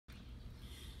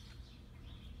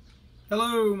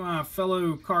Hello my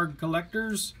fellow card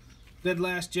collectors, Dead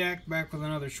Last Jack back with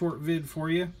another short vid for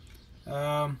you.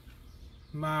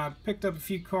 I picked up a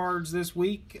few cards this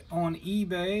week on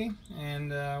eBay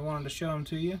and I wanted to show them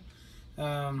to you.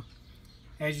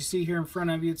 As you see here in front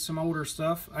of you, it's some older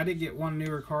stuff. I did get one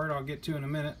newer card I'll get to in a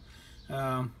minute,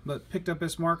 but picked up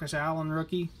this Marcus Allen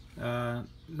rookie,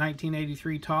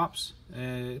 1983 Topps.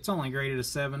 It's only graded a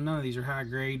 7. None of these are high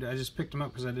grade. I just picked them up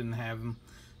because I didn't have them.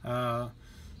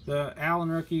 The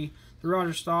Allen rookie, the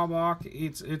Roger Staubach,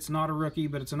 it's not a rookie,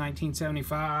 but it's a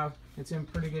 1975. It's in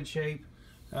pretty good shape,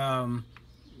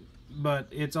 but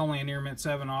it's only a near mint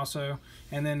 7 also.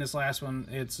 And then this last one,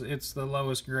 it's the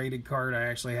lowest graded card I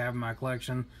actually have in my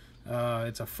collection.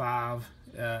 It's a 5,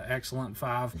 excellent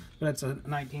 5, but it's a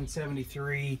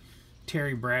 1973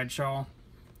 Terry Bradshaw.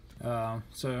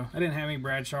 So I didn't have any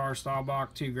Bradshaw or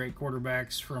Staubach, two great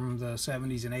quarterbacks from the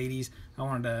 70s and 80s. I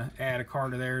wanted to add a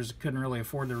card to theirs. Couldn't really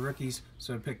afford the rookies,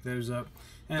 so I picked those up.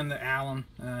 And the Allen,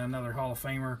 another Hall of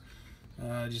Famer,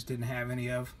 just didn't have any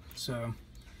of, so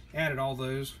added all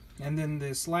those. And then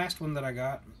this last one that I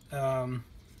got,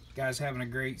 guy's having a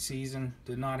great season.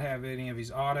 Did not have any of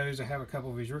his autos. I have a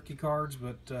couple of his rookie cards,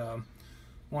 but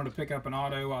wanted to pick up an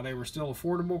auto while they were still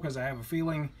affordable, because I have a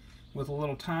feeling with a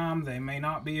little time they may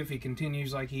not be if he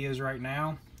continues like he is right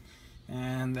now.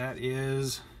 And that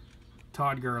is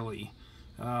Todd Gurley,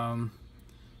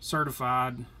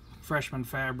 certified freshman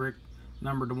fabric,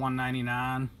 numbered to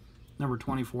 199, number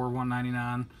 24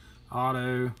 199,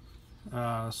 auto,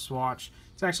 swatch.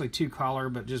 It's actually 2 color,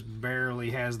 but just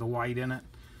barely has the white in it,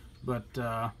 but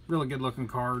really good looking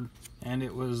card, and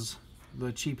it was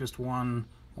the cheapest one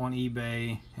on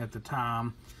eBay at the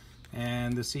time.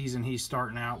 And the season he's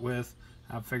starting out with,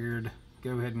 I figured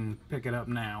go ahead and pick it up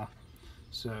now.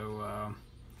 So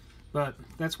but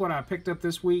that's what I picked up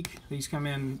this week. These come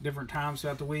in different times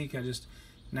throughout the week. I just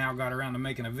now got around to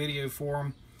making a video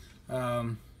for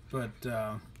them. That's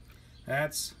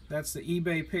the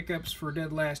eBay pickups for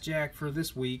Dead Last Jack for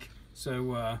this week.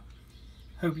 So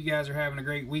hope you guys are having a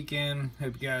great weekend.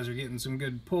 Hope you guys are getting some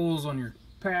good pulls on your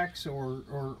packs, or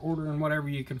ordering whatever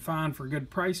you can find for good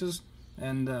prices.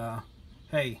 And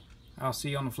hey, I'll see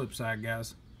you on the flip side,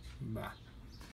 guys. Bye.